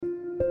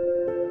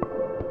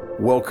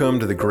Welcome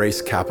to the Grace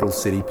Capital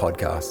City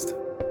podcast.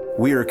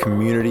 We are a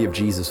community of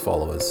Jesus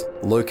followers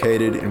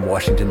located in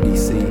Washington,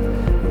 D.C.,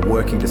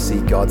 working to see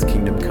God's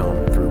kingdom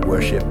come through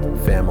worship,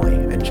 family,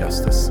 and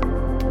justice.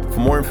 For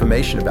more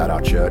information about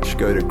our church,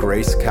 go to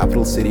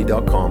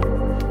gracecapitalcity.com.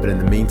 But in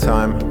the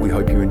meantime, we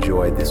hope you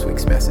enjoyed this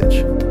week's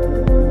message.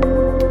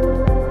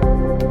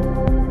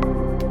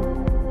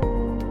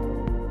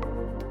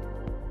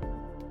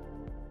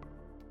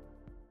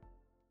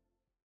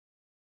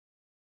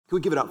 Can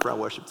we give it up for our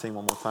worship team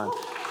one more time?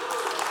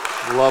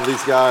 Love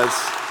these guys.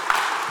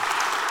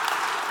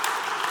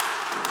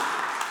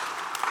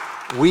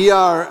 We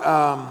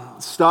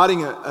are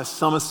starting a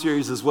summer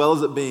series, as well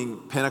as it being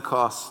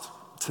Pentecost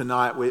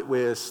tonight.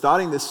 We're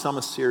starting this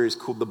summer series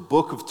called The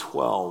Book of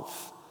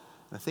 12.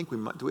 I think we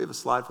might, do we have a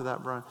slide for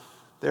that, Brian?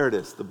 There it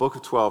is, The Book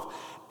of 12.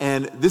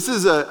 And this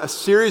is a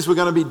series we're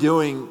going to be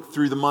doing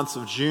through the months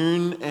of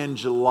June and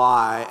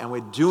July, and we're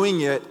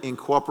doing it in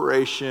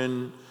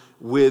cooperation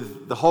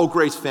with the whole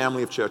Grace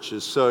family of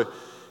churches. So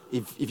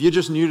if you're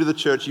just new to the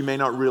church, you may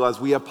not realize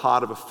we are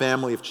part of a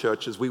family of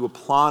churches. We were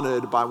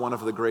planted by one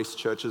of the Grace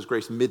churches,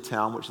 Grace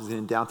Midtown, which is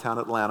in downtown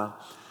Atlanta.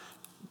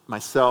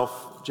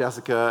 Myself,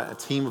 Jessica, a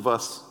team of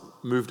us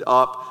moved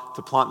up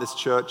to plant this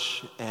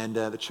church, and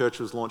the church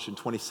was launched in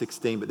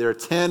 2016. But there are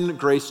 10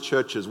 Grace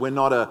churches. We're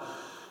not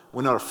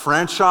a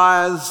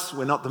franchise.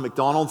 We're not the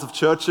McDonald's of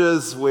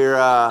churches. We're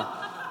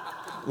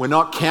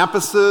not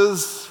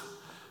campuses.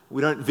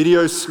 We don't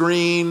video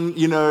screen,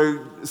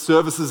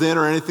 services in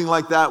or anything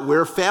like that.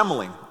 We're a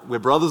family. We're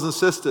brothers and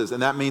sisters,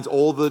 and that means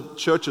all the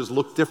churches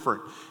look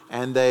different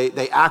and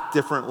they act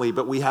differently,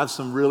 but we have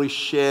some really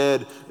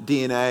shared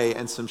DNA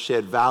and some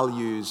shared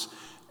values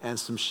and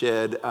some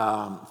shared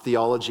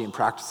theology and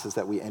practices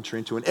that we enter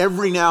into. And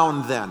every now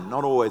and then,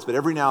 not always, but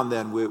every now and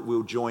then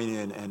we'll join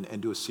in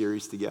and do a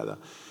series together.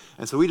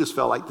 And so we just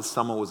felt like the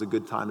summer was a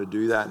good time to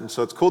do that. And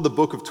so it's called The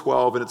Book of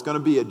 12, and it's going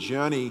to be a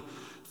journey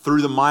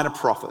through the minor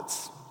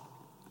prophets.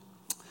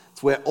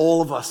 Where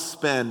all of us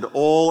spend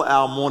all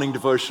our morning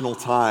devotional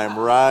time,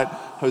 right?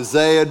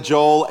 Hosea,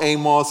 Joel,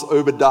 Amos,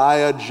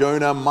 Obadiah,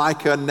 Jonah,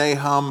 Micah,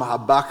 Nahum,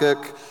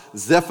 Habakkuk,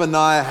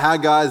 Zephaniah,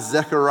 Haggai,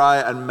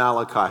 Zechariah, and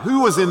Malachi. Who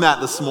was in that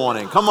this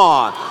morning? Come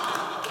on.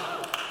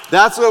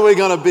 That's where we're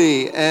going to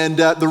be. And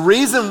the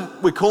reason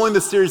we're calling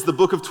this series The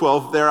Book of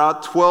 12, there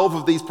are 12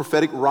 of these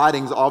prophetic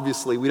writings,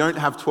 obviously. We don't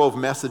have 12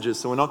 messages,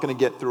 so we're not going to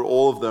get through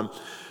all of them.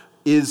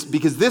 Is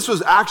because this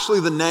was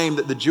actually the name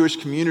that the Jewish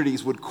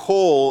communities would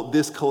call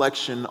this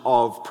collection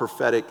of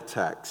prophetic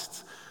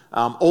texts.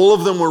 All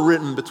of them were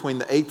written between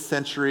the 8th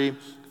century,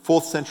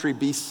 4th century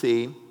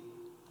BC.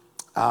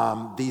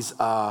 These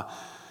are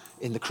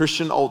in the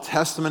Christian Old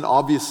Testament,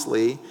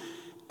 obviously,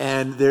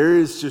 and there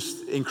is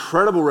just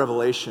incredible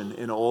revelation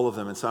in all of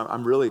them, and so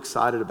I'm really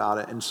excited about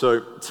it. And so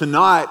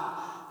tonight,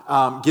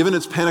 given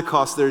it's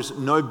Pentecost, there's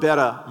no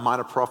better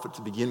minor prophet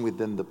to begin with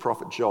than the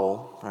prophet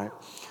Joel, right?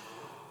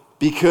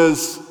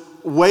 Because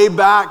way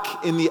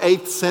back in the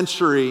 8th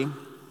century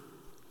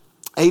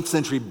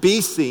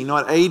BC,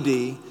 not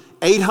AD,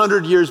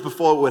 800 years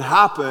before it would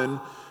happen,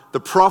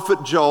 the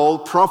prophet Joel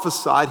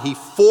prophesied, he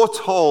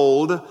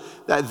foretold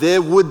that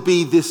there would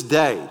be this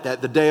day,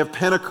 that the day of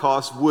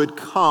Pentecost would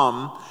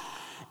come.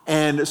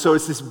 And so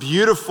it's this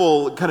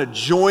beautiful kind of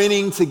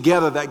joining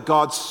together that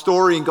God's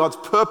story and God's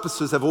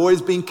purposes have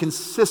always been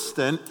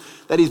consistent,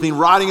 that he's been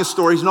writing a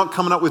story. He's not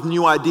coming up with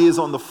new ideas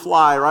on the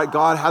fly, right?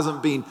 God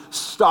hasn't been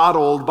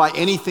startled by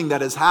anything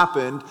that has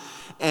happened.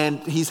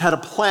 And he's had a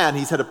plan,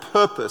 he's had a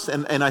purpose.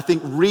 And I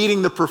think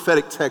reading the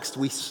prophetic text,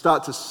 we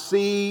start to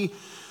see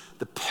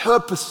the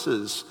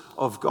purposes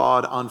of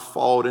God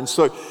unfold. And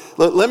so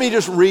let me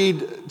just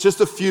read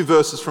just a few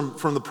verses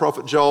from the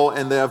prophet Joel.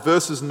 And there are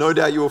verses no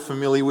doubt you're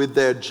familiar with.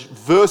 They're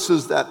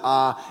verses that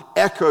are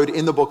echoed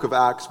in the book of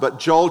Acts. But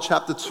Joel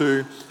chapter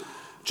 2,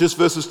 just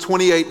verses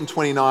 28 and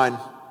 29.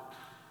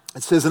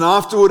 It says, "And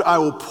afterward I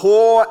will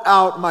pour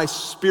out my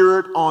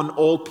spirit on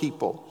all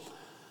people.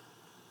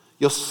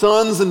 Your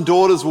sons and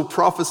daughters will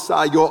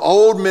prophesy. Your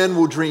old men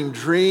will dream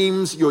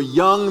dreams. Your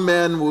young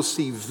men will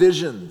see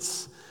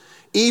visions.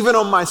 Even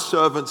on my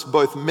servants,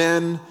 both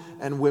men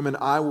and women,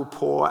 I will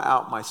pour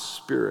out my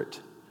spirit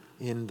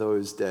in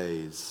those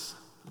days,"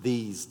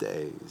 these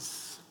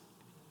days.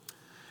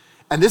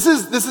 And this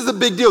is a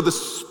big deal. The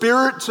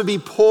Spirit to be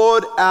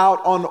poured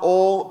out on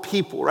all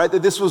people, right?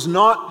 That this was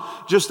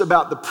not just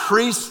about the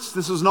priests.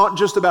 This was not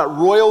just about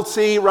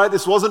royalty, right?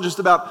 This wasn't just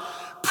about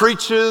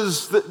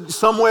preachers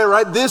somewhere,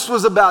 right? This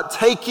was about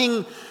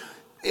taking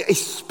a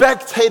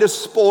spectator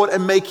sport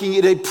and making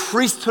it a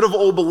priesthood of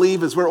all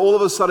believers, where all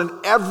of a sudden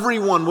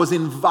everyone was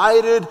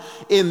invited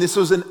in. This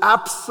was an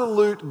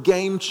absolute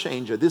game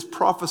changer, this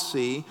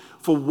prophecy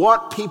for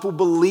what people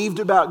believed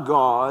about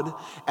God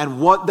and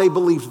what they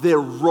believed their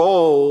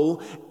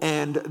role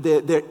and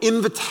their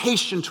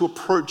invitation to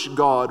approach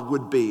God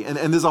would be. And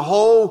there's a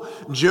whole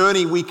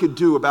journey we could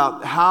do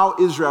about how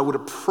Israel would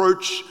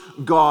approach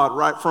God,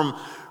 right? From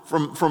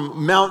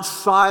from Mount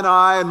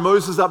Sinai and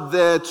Moses up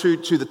there to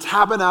the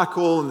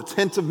tabernacle and the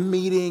tent of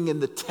meeting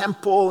and the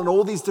temple and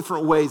all these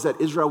different ways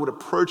that Israel would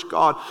approach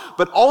God.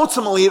 But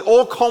ultimately, it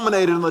all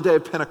culminated on the day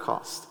of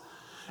Pentecost.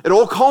 It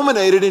all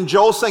culminated in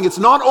Joel saying it's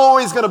not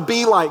always going to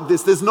be like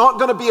this. There's not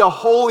going to be a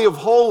Holy of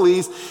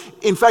Holies.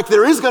 In fact,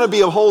 there is going to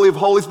be a Holy of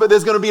Holies, but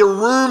there's going to be a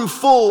room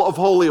full of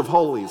Holy of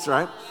Holies,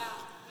 right?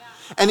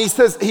 And he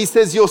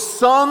says, your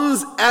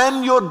sons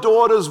and your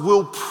daughters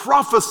will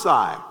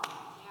prophesy.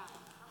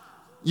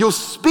 You'll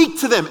speak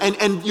to them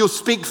and you'll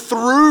speak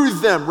through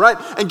them, right?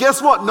 And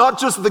guess what? Not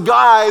just the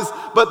guys,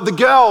 but the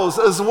girls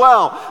as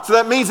well. So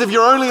that means if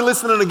you're only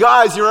listening to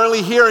guys, you're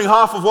only hearing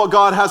half of what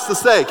God has to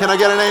say. Can I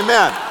get an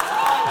amen?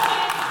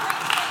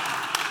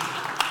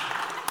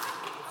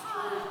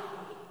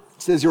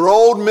 It says, your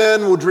old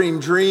men will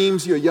dream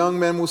dreams, your young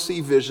men will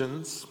see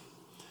visions.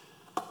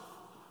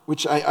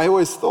 Which I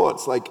always thought,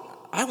 it's like,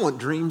 I want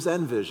dreams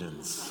and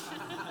visions.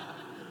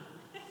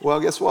 Well,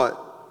 guess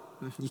what?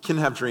 You can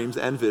have dreams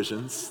and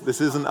visions.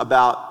 This isn't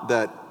about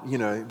that,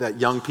 that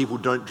young people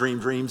don't dream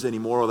dreams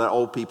anymore or that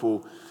old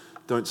people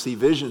don't see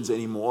visions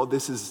anymore.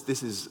 This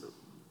is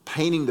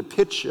painting the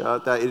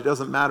picture that it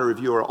doesn't matter if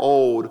you are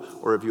old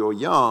or if you're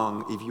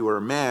young, if you are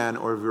a man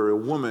or if you're a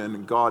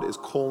woman, God is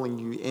calling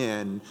you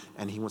in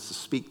and he wants to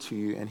speak to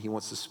you and he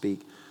wants to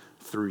speak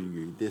through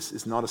you. This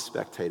is not a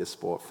spectator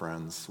sport,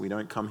 friends. We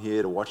don't come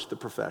here to watch the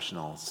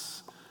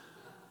professionals.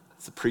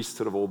 It's the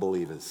priesthood of all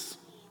believers.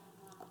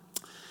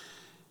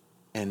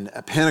 And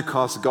at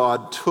Pentecost,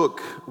 God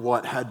took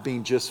what had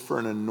been just for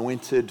an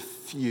anointed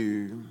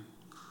few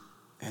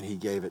and he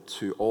gave it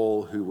to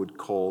all who would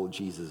call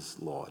Jesus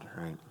Lord,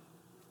 right?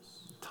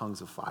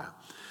 Tongues of fire.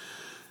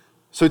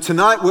 So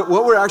tonight, what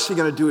we're actually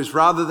going to do is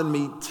rather than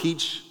me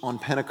teach on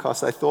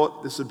Pentecost, I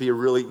thought this would be a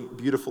really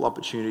beautiful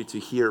opportunity to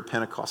hear a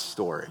Pentecost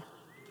story.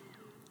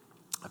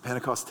 A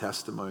Pentecost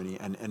testimony,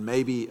 and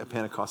maybe a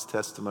Pentecost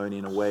testimony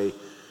in a way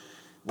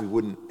we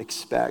wouldn't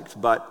expect.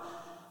 But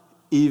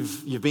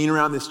if you've been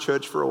around this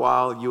church for a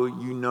while,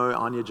 you know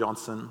Anya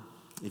Johnson.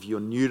 If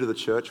you're new to the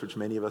church, which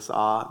many of us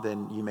are,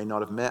 then you may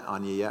not have met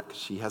Anya yet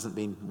because she hasn't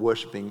been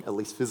worshiping, at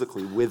least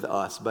physically, with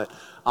us. But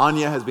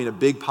Anya has been a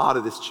big part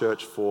of this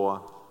church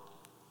for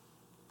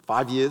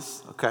 5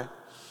 years, okay?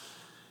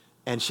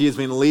 And she has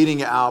been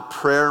leading our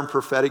prayer and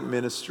prophetic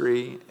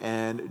ministry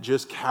and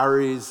just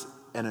carries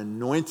an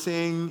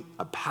anointing,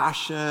 a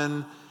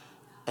passion,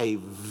 a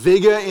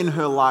vigor in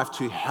her life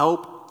to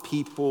help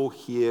people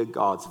hear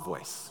God's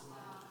voice.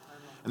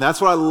 And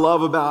that's what I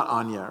love about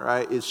Anya,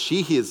 right? Is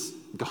she hears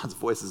God's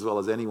voice as well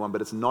as anyone,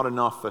 but it's not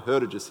enough for her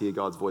to just hear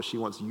God's voice. She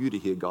wants you to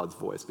hear God's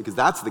voice because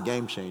that's the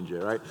game changer,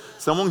 right?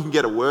 Someone can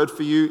get a word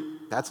for you.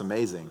 That's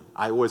amazing.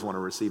 I always want to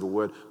receive a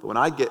word. But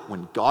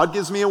when God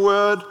gives me a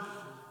word,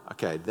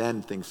 okay,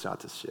 then things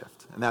start to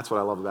shift. And that's what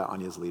I love about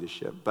Anya's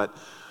leadership. But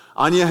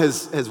Anya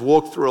has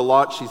walked through a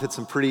lot. She's had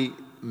some pretty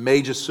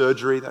major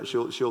surgery that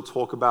she'll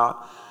talk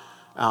about,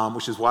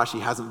 which is why she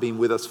hasn't been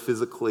with us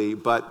physically.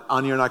 But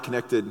Anya and I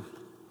connected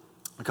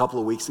a couple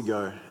of weeks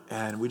ago,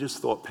 and we just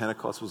thought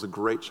Pentecost was a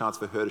great chance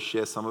for her to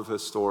share some of her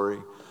story,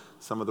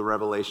 some of the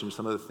revelations,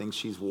 some of the things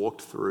she's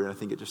walked through, and I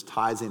think it just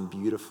ties in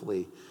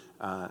beautifully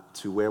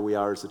to where we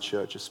are as a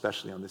church,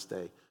 especially on this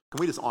day. Can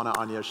we just honor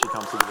Anya as she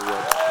comes to give the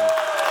word?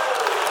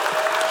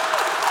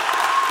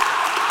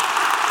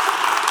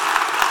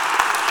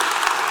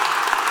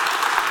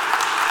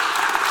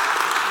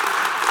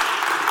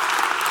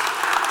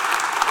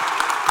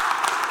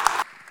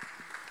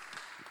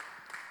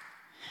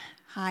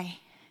 Hi.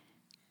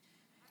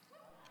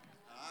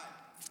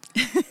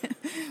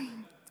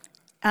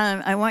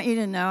 I want you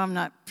to know I'm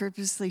not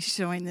purposely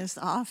showing this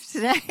off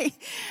today.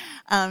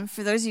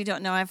 For those of you who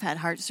don't know, I've had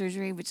heart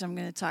surgery, which I'm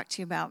going to talk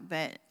to you about.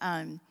 But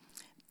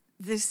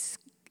this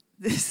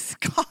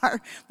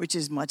scar, which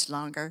is much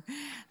longer,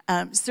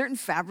 certain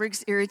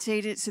fabrics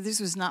irritate it. So this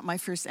was not my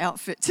first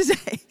outfit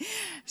today.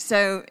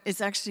 So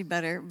it's actually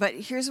better. But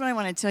here's what I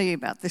want to tell you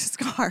about this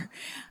scar.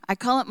 I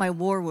call it my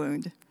war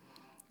wound.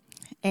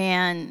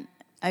 And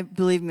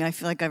believe me, I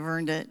feel like I've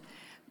earned it.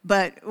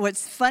 But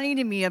what's funny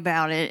to me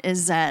about it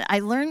is that I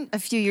learned a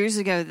few years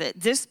ago that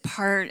this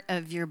part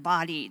of your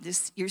body,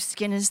 your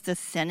skin is the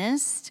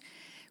thinnest,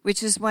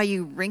 which is why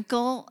you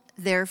wrinkle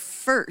there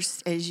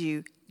first as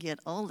you get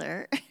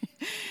older.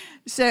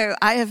 So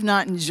I have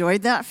not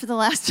enjoyed that for the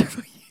last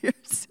several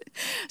years.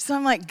 So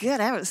I'm like, good,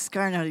 I have a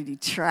scar now to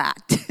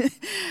detract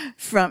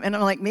from. And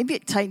I'm like, maybe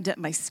it tightened up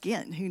my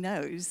skin. Who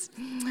knows?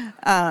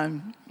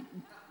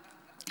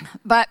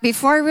 But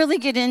before I really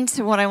get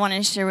into what I want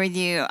to share with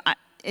you,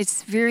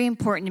 it's very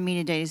important to me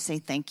today to say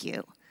thank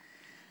you.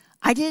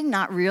 I did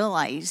not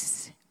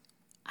realize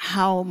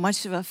how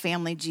much of a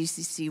family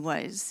GCC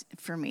was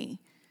for me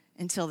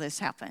until this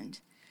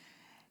happened.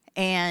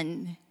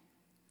 And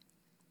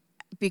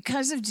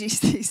because of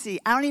GCC,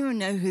 I don't even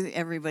know who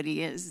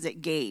everybody is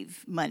that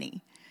gave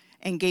money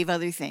and gave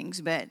other things.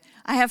 But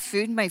I have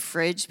food in my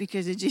fridge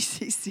because of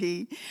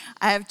GCC.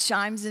 I have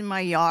chimes in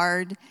my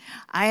yard.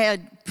 I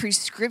had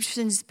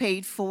prescriptions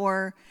paid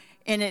for.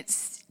 And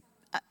it's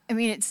I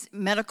mean, it's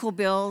medical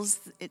bills.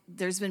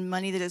 There's been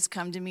money that has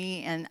come to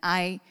me, and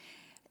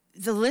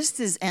the list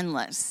is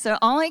endless. So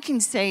all I can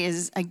say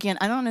is, again,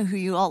 I don't know who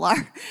you all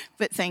are,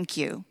 but thank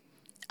you.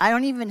 I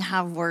don't even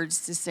have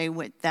words to say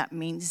what that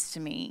means to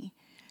me,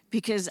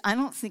 because I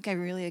don't think I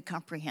really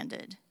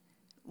comprehended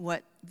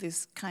what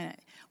this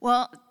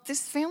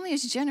this family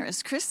is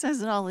generous. Chris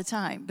says it all the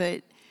time,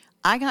 but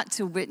I got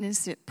to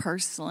witness it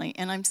personally,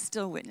 and I'm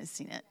still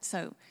witnessing it.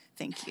 So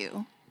thank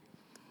you.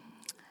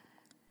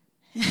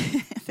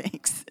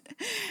 Thanks.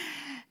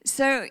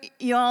 So,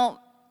 y'all,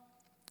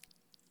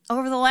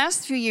 over the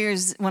last few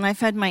years, when I've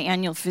had my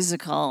annual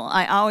physical,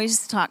 I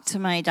always talk to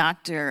my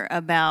doctor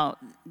about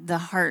the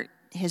heart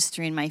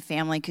history in my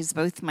family, because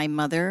both my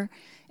mother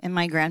and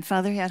my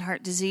grandfather had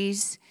heart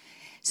disease.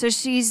 So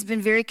she's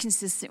been very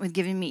consistent with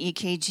giving me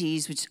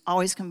EKGs, which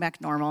always come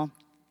back normal.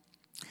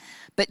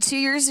 But 2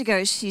 years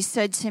ago, she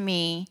said to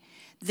me,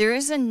 there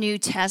is a new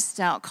test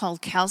out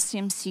called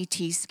calcium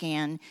CT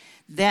scan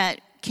that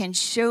can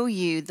show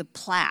you the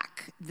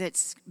plaque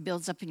that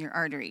builds up in your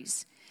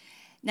arteries.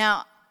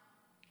 Now,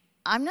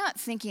 I'm not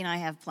thinking I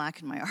have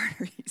plaque in my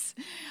arteries,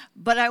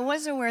 but I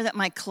was aware that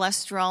my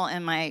cholesterol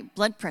and my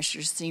blood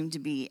pressure seemed to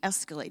be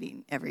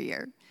escalating every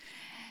year.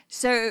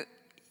 So,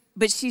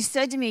 but she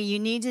said to me, you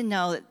need to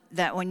know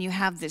that when you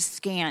have this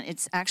scan,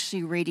 it's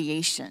actually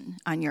radiation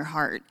on your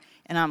heart.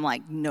 And I'm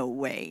like, no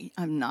way,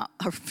 I'm not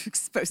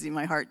exposing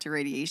my heart to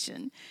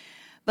radiation.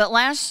 But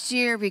last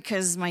year,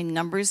 because my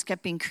numbers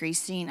kept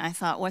increasing, I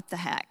thought, what the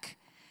heck?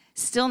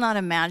 Still not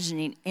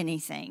imagining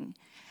anything.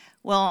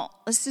 Well,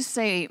 let's just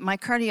say my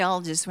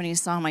cardiologist, when he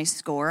saw my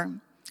score,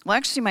 well,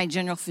 actually my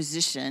general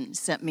physician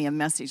sent me a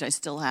message. I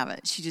still have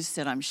it. She just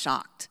said, I'm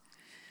shocked.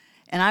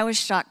 And I was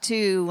shocked,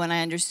 too, when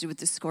I understood what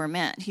the score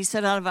meant. He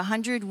said, out of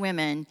 100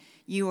 women,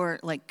 you were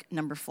like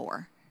number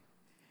 4.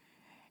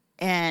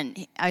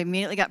 And I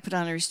immediately got put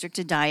on a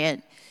restricted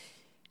diet.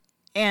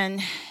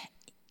 And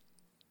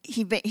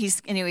he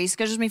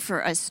scheduled me for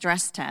a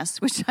stress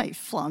test, which I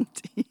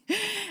flunked.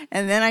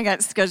 And then I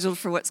got scheduled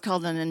for what's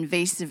called an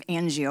invasive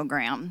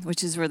angiogram,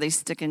 which is where they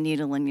stick a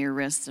needle in your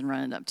wrist and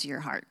run it up to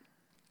your heart.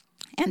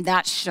 And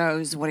that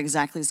shows what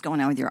exactly is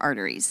going on with your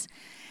arteries.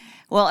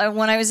 Well,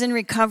 when I was in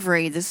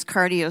recovery, this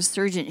cardio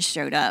surgeon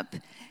showed up,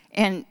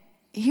 and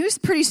he was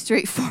pretty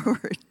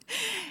straightforward.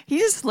 He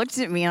just looked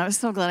at me, and I was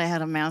so glad I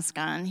had a mask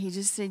on. He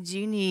just said,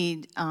 you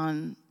need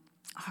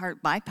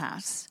heart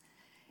bypass.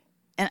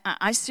 And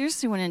I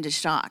seriously went into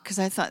shock, because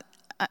I thought,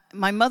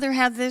 my mother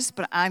had this,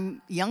 but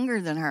I'm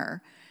younger than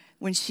her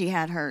when she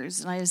had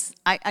hers. And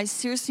I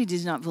seriously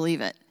did not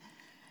believe it.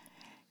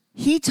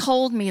 He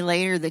told me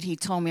later that he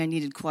told me I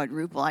needed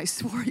quadruple. I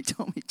swore he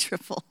told me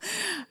triple,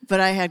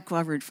 but I had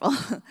quadruple.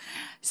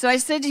 So I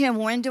said to him,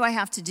 when do I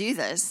have to do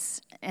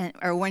this?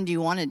 Or when do you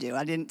want to do?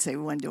 I didn't say,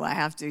 when do I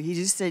have to? He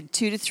just said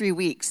 2 to 3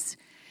 weeks.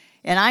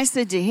 And I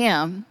said to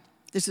him,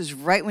 this is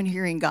right when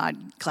Hearing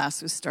God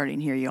class was starting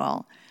here,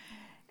 y'all.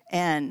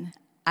 And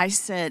I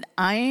said,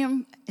 I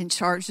am in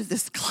charge of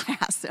this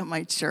class at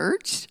my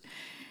church,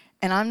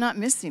 and I'm not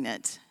missing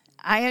it.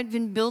 I had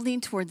been building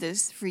toward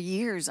this for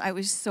years. I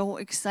was so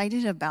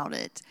excited about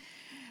it.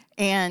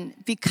 And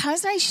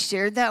because I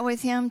shared that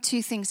with him,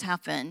 2 things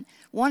happened.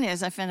 One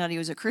is I found out he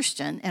was a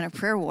Christian and a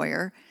prayer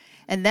warrior.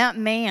 And that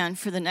man,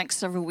 for the next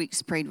several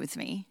weeks, prayed with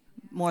me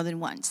more than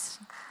once.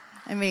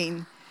 I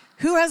mean,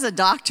 who has a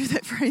doctor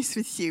that prays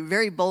with you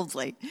very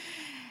boldly?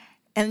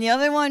 And the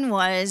other one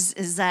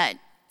is that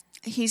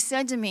he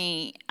said to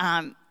me,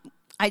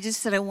 I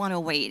just said, I want to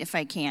wait if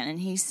I can. And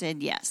he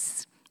said,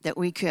 yes, that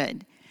we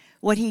could.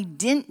 What he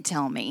didn't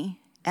tell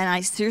me, and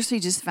I seriously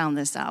just found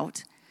this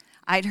out,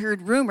 I'd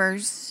heard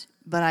rumors,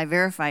 but I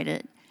verified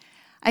it.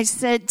 I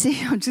said to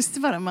him just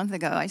about a month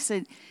ago, I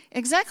said,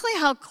 exactly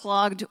how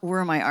clogged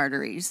were my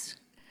arteries?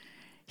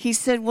 He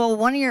said, well,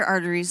 one of your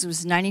arteries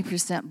was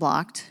 90%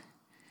 blocked.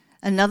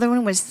 Another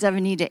one was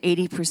 70 to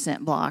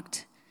 80%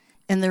 blocked.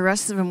 And the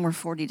rest of them were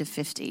 40 to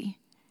 50.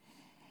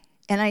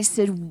 And I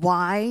said,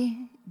 why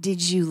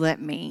did you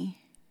let me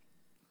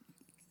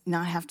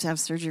not have to have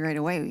surgery right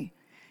away?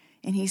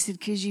 And he said,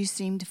 because you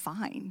seemed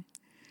fine.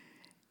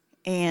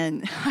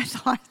 And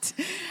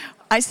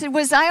I said,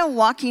 was I a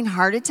walking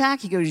heart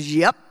attack? He goes,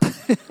 yep.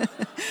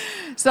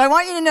 So I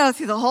want you to know,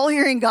 through the whole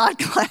Hearing God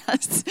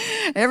class,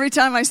 every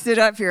time I stood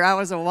up here, I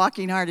was a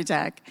walking heart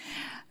attack.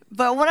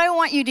 But what I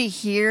want you to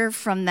hear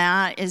from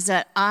that is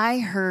that I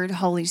heard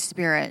Holy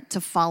Spirit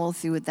to follow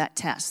through with that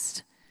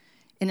test.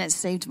 And it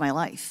saved my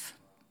life.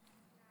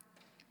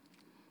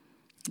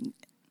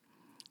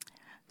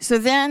 So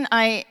then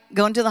I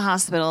go into the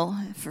hospital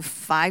for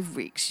 5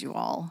 weeks, you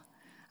all.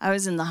 I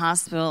was in the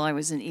hospital, I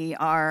was in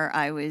ER,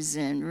 I was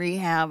in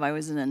rehab, I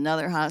was in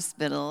another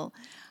hospital.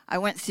 I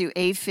went through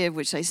AFib,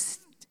 which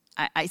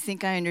I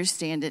think I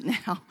understand it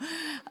now.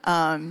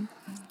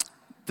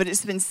 But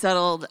it's been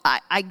settled.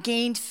 I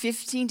gained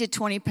 15 to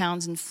 20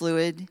 pounds in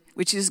fluid,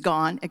 which is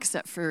gone,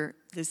 except for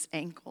this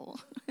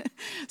ankle.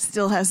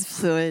 Still has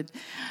fluid.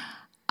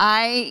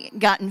 I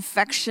got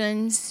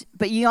infections,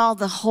 but y'all,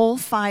 the whole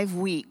 5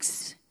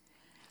 weeks,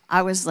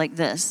 I was like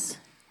this,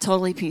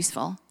 totally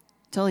peaceful.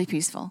 totally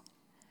peaceful.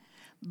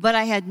 But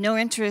I had no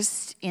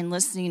interest in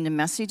listening to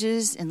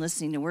messages and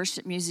listening to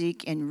worship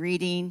music and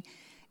reading.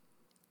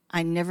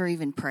 I never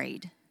even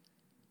prayed,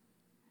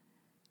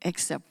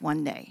 except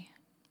one day.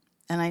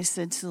 And I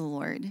said to the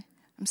Lord,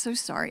 I'm so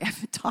sorry I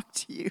haven't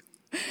talked to you.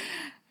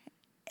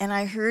 And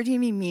I heard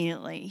him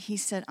immediately. He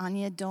said,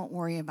 Anya, don't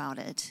worry about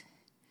it.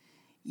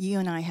 You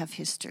and I have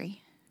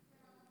history.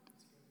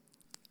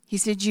 He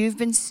said, you've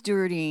been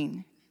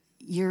stewarding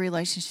your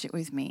relationship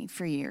with me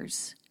for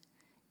years.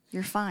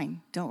 You're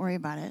fine. Don't worry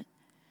about it.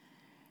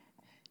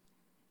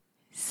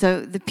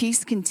 So the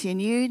peace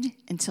continued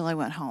until I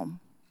went home.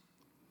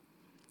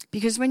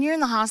 Because when you're in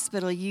the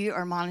hospital, you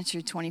are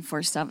monitored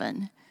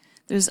 24/7.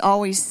 There's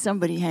always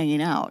somebody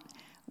hanging out.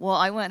 Well,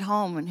 I went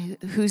home, and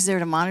who's there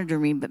to monitor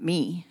me but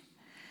me?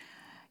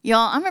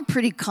 Y'all, I'm a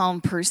pretty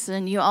calm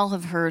person. You all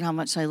have heard how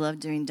much I love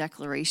doing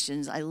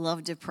declarations. I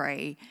love to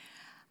pray.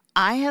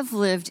 I have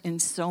lived in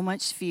so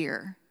much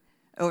fear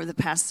over the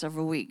past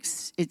several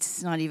weeks.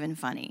 It's not even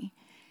funny.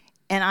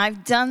 And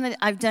I've done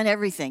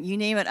everything. You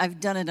name it, I've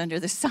done it under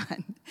the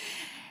sun.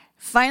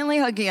 Finally,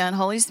 again,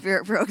 Holy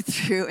Spirit broke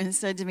through and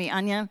said to me,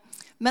 Anya,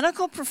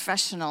 medical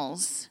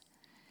professionals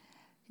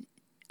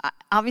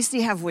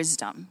obviously have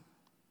wisdom.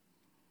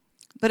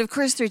 But of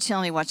course, they're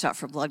telling me, watch out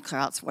for blood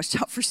clots, watch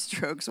out for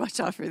strokes, watch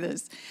out for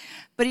this.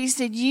 But he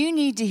said, you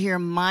need to hear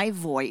my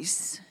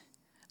voice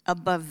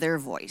above their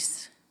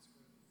voice.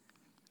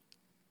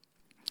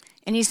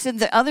 And he said,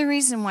 the other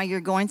reason why you're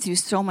going through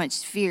so much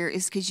fear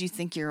is because you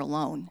think you're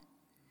alone.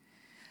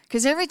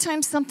 Because every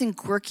time something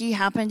quirky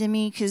happened to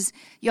me, because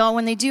y'all,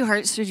 when they do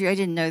heart surgery, I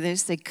didn't know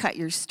this, they cut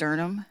your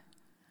sternum.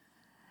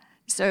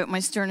 So my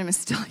sternum is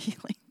still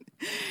healing.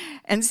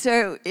 And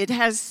so it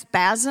has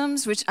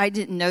spasms, which I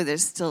didn't know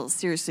this till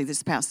seriously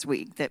this past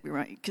week,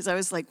 because I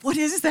was like, what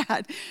is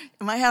that?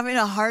 Am I having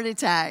a heart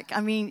attack? I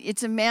mean,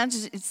 it's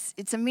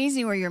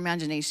amazing where your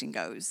imagination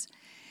goes.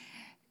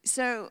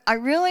 So I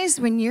realized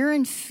when you're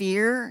in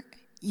fear,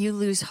 you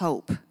lose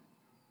hope.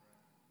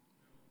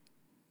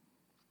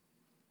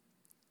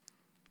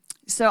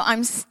 So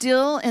I'm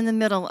still in the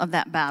middle of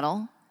that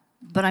battle,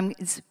 but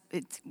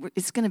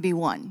it's going to be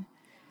won.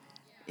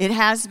 It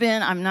has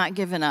been. I'm not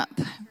giving up.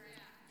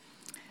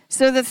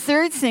 So the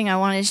third thing I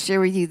want to share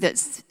with you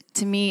that's,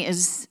 to me,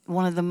 is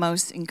one of the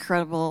most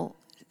incredible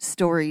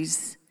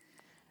stories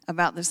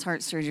about this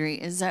heart surgery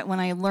is that when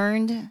I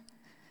learned,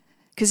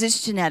 because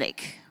it's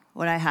genetic,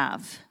 what I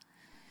have,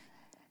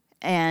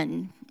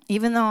 and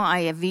even though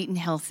I have eaten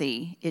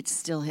healthy, it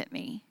still hit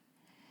me.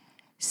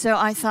 So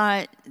I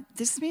thought,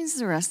 this means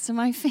the rest of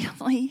my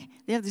family,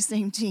 they have the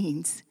same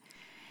genes.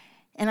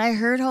 And I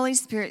heard Holy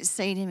Spirit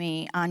say to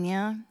me,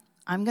 Anya,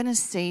 I'm going to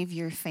save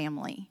your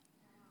family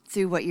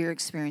through what you're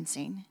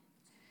experiencing.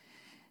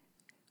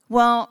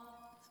 Well,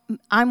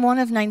 I'm one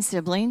of 9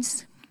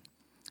 siblings.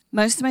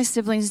 Most of my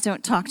siblings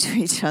don't talk to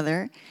each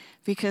other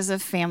because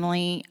of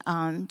family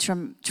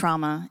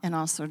trauma and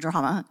also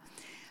drama.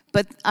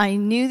 But I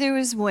knew there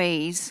was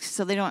ways,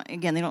 so they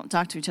don't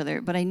talk to each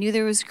other, but I knew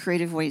there was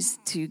creative ways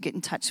to get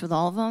in touch with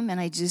all of them, and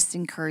I just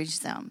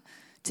encouraged them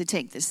to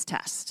take this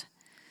test.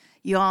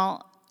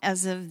 Y'all,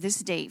 as of this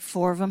date,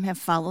 4 of them have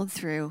followed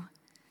through.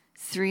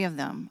 3 of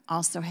them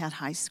also had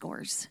high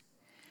scores,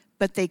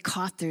 but they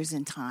caught theirs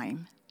in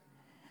time.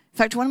 In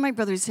fact, one of my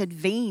brothers had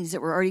veins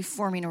that were already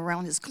forming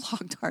around his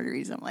clogged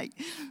arteries. I'm like,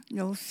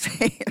 no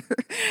fair.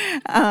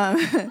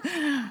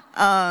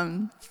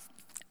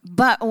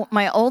 But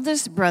my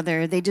oldest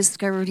brother, they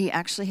discovered he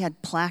actually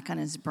had plaque on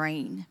his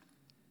brain.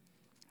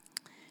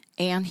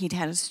 And he'd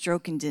had a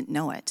stroke and didn't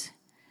know it.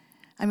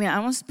 I mean, I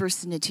almost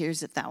burst into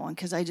tears at that one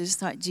because I just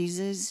thought,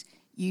 Jesus,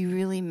 you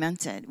really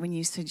meant it when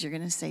you said you're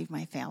going to save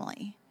my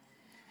family.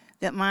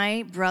 That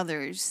my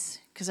brothers,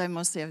 because I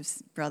mostly have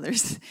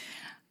brothers,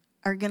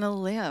 are going to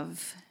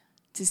live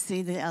to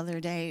see the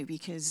other day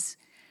because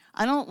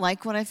I don't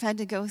like what I've had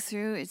to go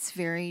through. It's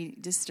very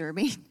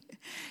disturbing.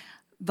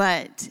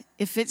 But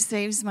if it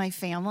saves my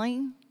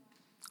family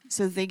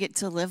so they get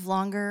to live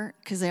longer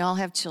because they all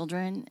have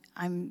children,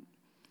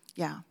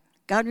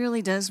 God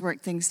really does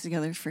work things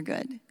together for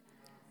good.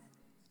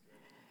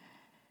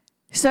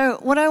 So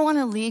what I want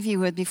to leave you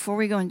with before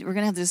we go, we're going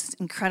to have this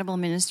incredible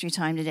ministry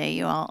time today,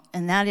 you all,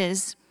 and that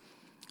is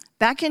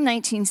back in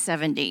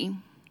 1970,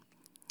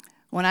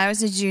 when I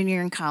was a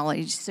junior in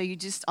college, so you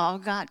just all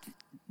got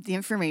the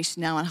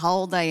information now on how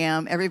old I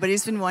am.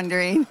 Everybody's been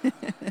wondering.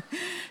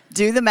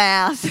 Do the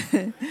math.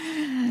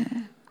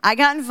 I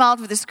got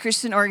involved with this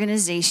Christian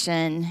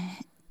organization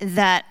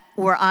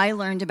where I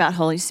learned about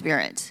Holy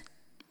Spirit.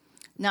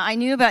 Now, I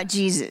knew about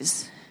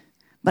Jesus,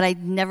 but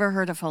I'd never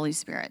heard of Holy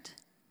Spirit.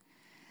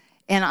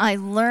 And I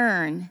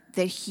learned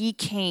that he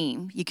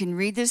came. You can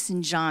read this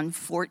in John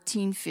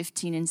 14,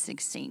 15, and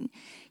 16.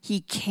 He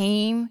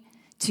came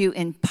to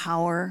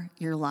empower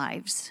your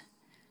lives.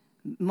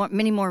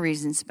 Many more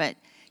reasons, but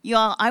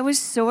y'all, I was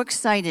so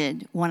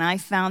excited when I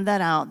found that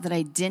out that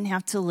I didn't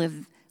have to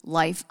live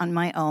life on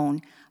my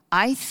own.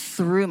 I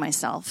threw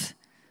myself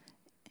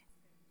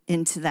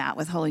into that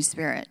with Holy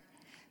Spirit.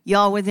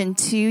 Y'all, within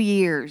 2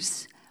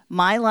 years,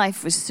 my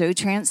life was so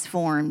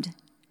transformed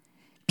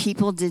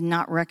people did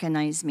not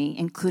recognize me,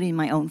 including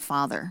my own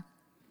father.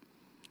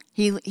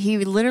 He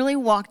literally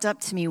walked up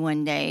to me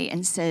one day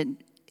and said,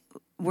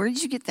 "Where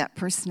did you get that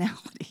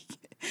personality?"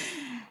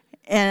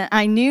 And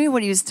I knew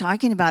what he was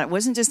talking about. It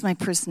wasn't just my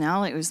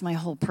personality, it was my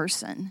whole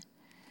person.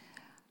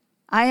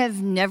 I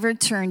have never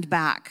turned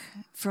back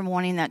from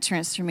wanting that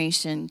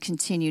transformation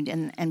continued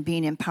and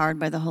being empowered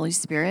by the Holy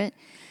Spirit.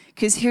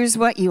 Because here's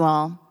what, you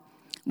all.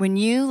 When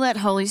you let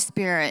Holy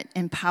Spirit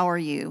empower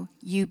you,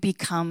 you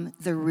become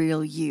the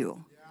real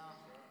you,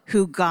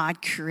 who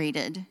God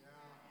created.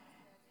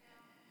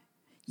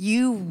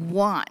 You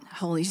want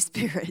Holy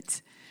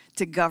Spirit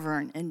to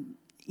govern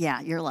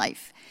your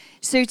life.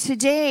 So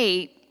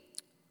today,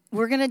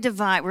 we're going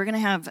to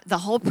have, the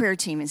whole prayer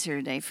team is here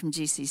today from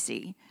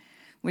GCC,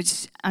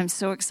 which I'm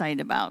so excited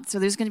about. So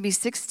there's going to be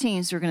 6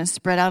 teams. We're going to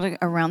spread out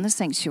around the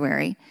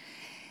sanctuary.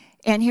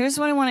 And here's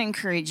what I want to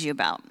encourage you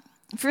about.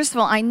 First of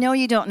all, I know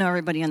you don't know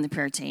everybody on the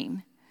prayer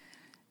team.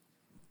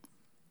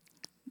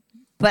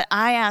 But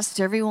I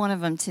asked every one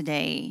of them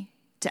today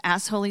to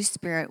ask Holy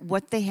Spirit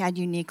what they had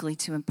uniquely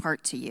to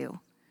impart to you.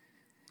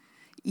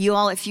 You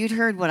all, if you'd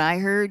heard what I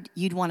heard,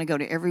 you'd want to go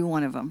to every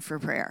one of them for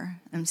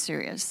prayer. I'm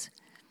serious.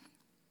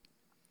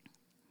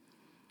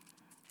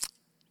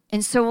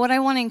 And so what I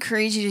want to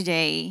encourage you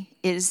today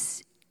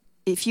is,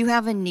 if you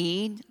have a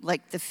need,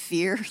 like the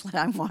fear that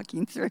I'm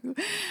walking through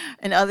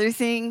and other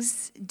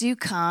things, do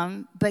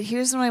come. But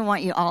here's what I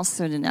want you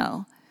also to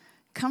know.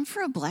 Come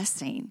for a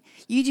blessing.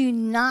 You do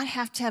not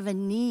have to have a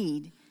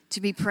need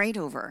to be prayed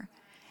over.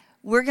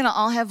 We're going to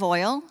all have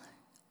oil.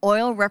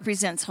 Oil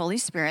represents Holy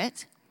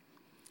Spirit.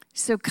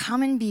 So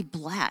come and be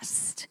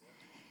blessed.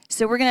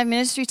 So we're going to have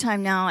ministry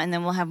time now, and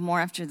then we'll have more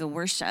after the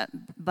worship.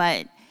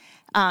 But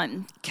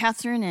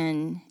Catherine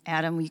and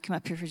Adam, will you come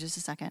up here for just a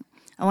second?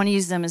 I want to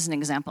use them as an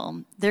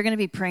example. They're going to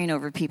be praying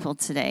over people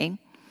today.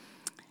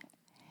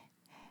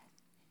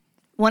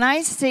 When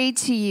I say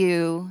to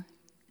you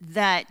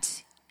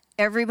that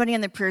everybody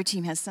on the prayer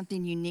team has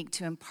something unique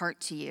to impart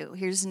to you,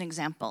 here's an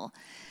example.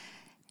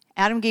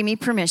 Adam gave me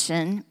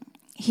permission.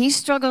 He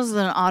struggles with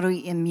an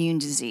autoimmune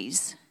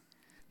disease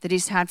that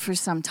he's had for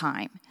some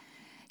time.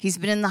 He's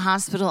been in the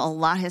hospital. A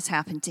lot has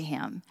happened to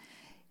him.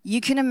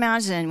 You can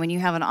imagine when you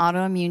have an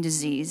autoimmune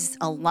disease,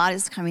 a lot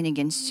is coming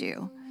against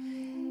you.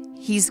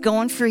 He's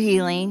going for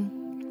healing.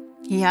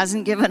 He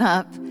hasn't given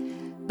up.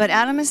 But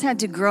Adam has had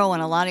to grow in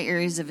a lot of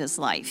areas of his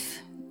life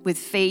with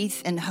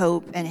faith and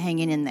hope and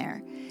hanging in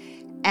there.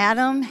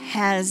 Adam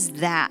has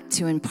that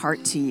to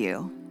impart to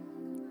you.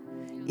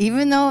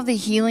 Even though the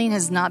healing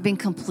has not been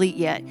complete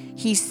yet,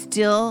 he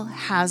still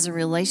has a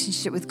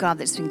relationship with God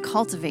that's been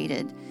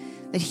cultivated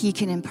that he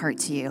can impart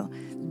to you.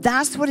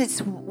 That's what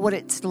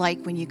it's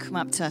like when you come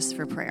up to us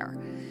for prayer.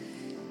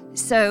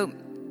 So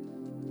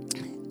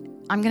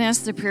I'm going to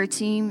ask the prayer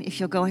team if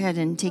you'll go ahead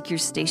and take your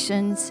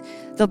stations.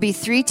 There'll be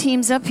 3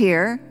 teams up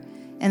here,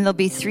 and there'll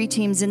be 3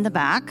 teams in the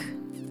back.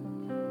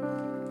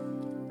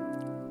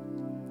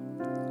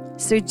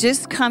 So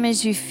just come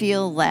as you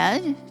feel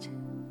led.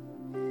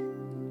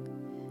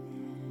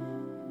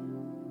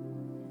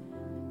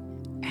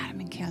 Adam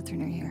and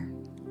Catherine are here.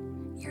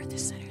 You're at the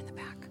center in the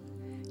back.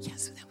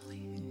 Yes, with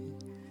Emily.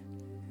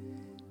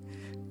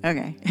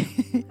 Okay.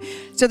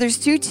 So there's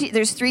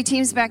 3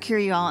 teams back here,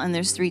 y'all, and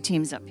there's 3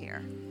 teams up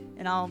here.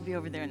 And I'll be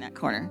over there in that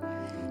corner.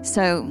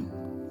 So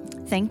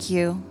thank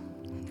you.